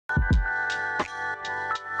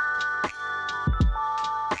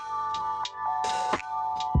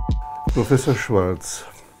Professor Schwartz,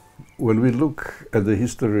 when we look at the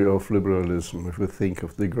history of liberalism, if we think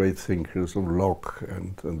of the great thinkers of Locke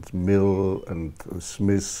and Mill and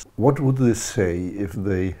Smith, what would they say if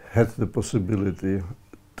they had the possibility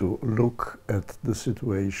to look at the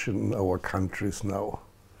situation in our countries now?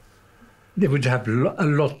 They would have a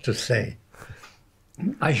lot to say.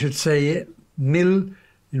 I should say Mill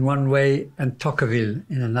in one way and Tocqueville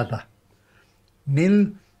in another.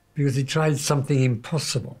 Mill, because he tried something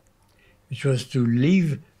impossible, which was to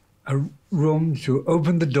leave a room, to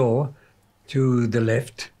open the door to the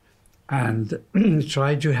left and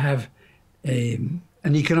try to have an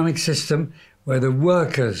economic system where the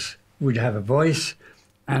workers would have a voice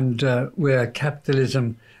and where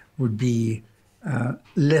capitalism would be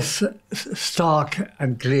less stark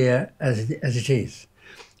and clear as it is.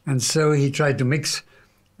 And so he tried to mix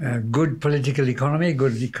good political economy,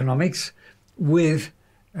 good economics, with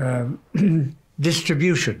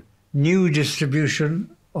distribution, new distribution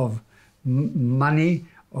of money,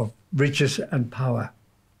 of riches and power.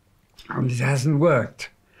 And it hasn't worked.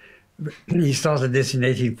 He started this in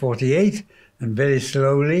 1848, and very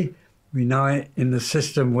slowly we're now in the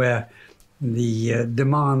system where the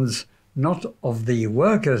demands not of the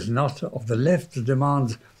workers, not of the left, the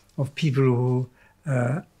demands of people who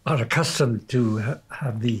are accustomed to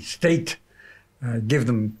have the state give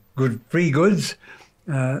them free goods,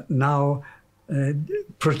 now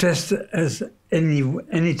protest as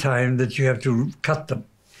any time that you have to cut them.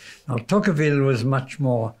 Now, Tocqueville was much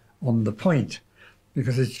more on the point,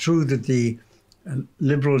 because it's true that the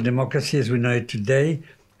liberal democracy as we know it today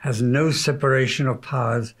has no separation of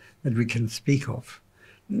powers that we can speak of.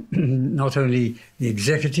 Not only the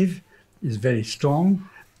executive is very strong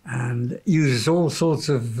and uses all sorts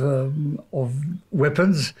of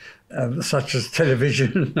weapons, such as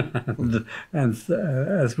television and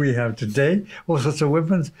as we have today, all sorts of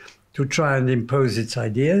weapons to try and impose its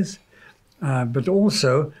ideas, but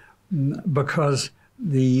also because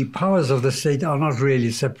the powers of the state are not really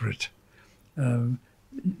separate.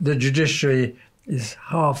 The judiciary is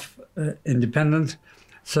half independent.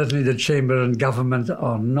 Certainly the chamber and government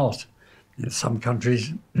are not. In some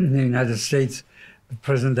countries, in the United States, the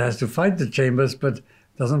president has to fight the chambers, but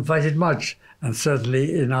doesn't fight it much. And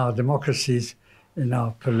certainly in our democracies, in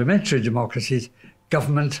our parliamentary democracies,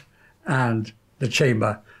 government and the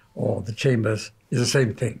chamber, or the chambers, is the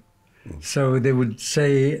same thing. So they would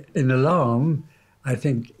say in alarm, I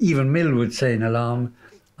think even Mill would say in alarm,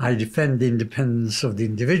 I defend the independence of the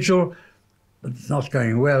individual, but it's not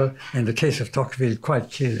going well. In the case of Tocqueville, quite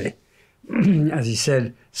clearly, as he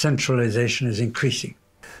said, centralization is increasing.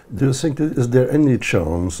 Do you think that, is there any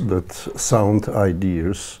chance that sound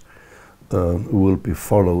ideas will be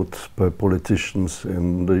followed by politicians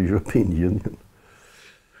in the European Union?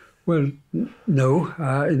 Well, no.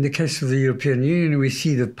 In the case of the European Union, we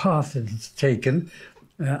see the path that it's taken.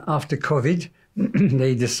 After COVID,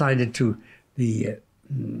 they decided to, the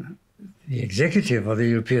executive of the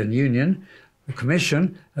European Union, the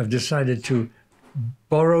Commission, have decided to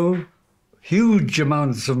borrow huge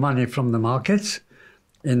amounts of money from the markets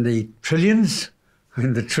in the trillions,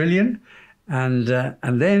 in the trillion, and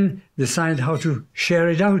then decide how to share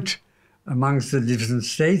it out amongst the different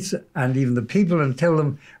states and even the people, and tell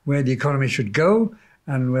them where the economy should go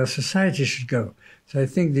and where society should go. So I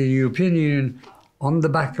think the European Union, on the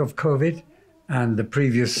back of COVID and the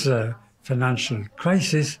previous financial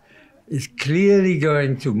crisis, is clearly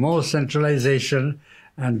going to more centralization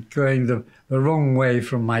and going the wrong way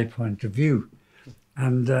from my point of view.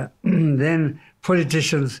 And then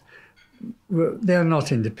politicians, they're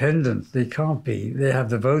not independent. They can't be. They have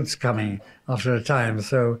the votes coming after a time.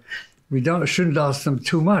 So we shouldn't ask them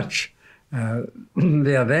too much.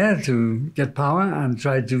 They are there to get power and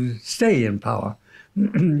try to stay in power.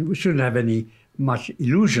 We shouldn't have any much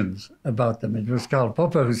illusions about them. It was Karl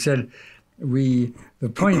Popper who said, the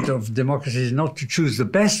point of democracy is not to choose the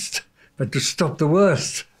best, but to stop the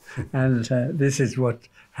worst. And this is what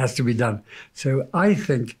has to be done. So I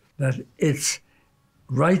think that it's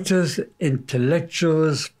writers,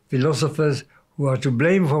 intellectuals, philosophers who are to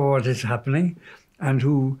blame for what is happening and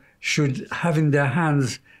who should have in their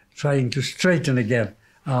hands trying to straighten again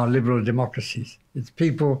our liberal democracies. It's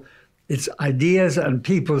people, it's ideas and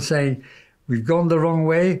people saying, we've gone the wrong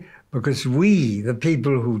way because we, the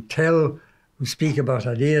people who speak about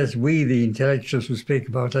ideas, we, the intellectuals who speak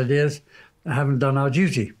about ideas, haven't done our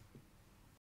duty.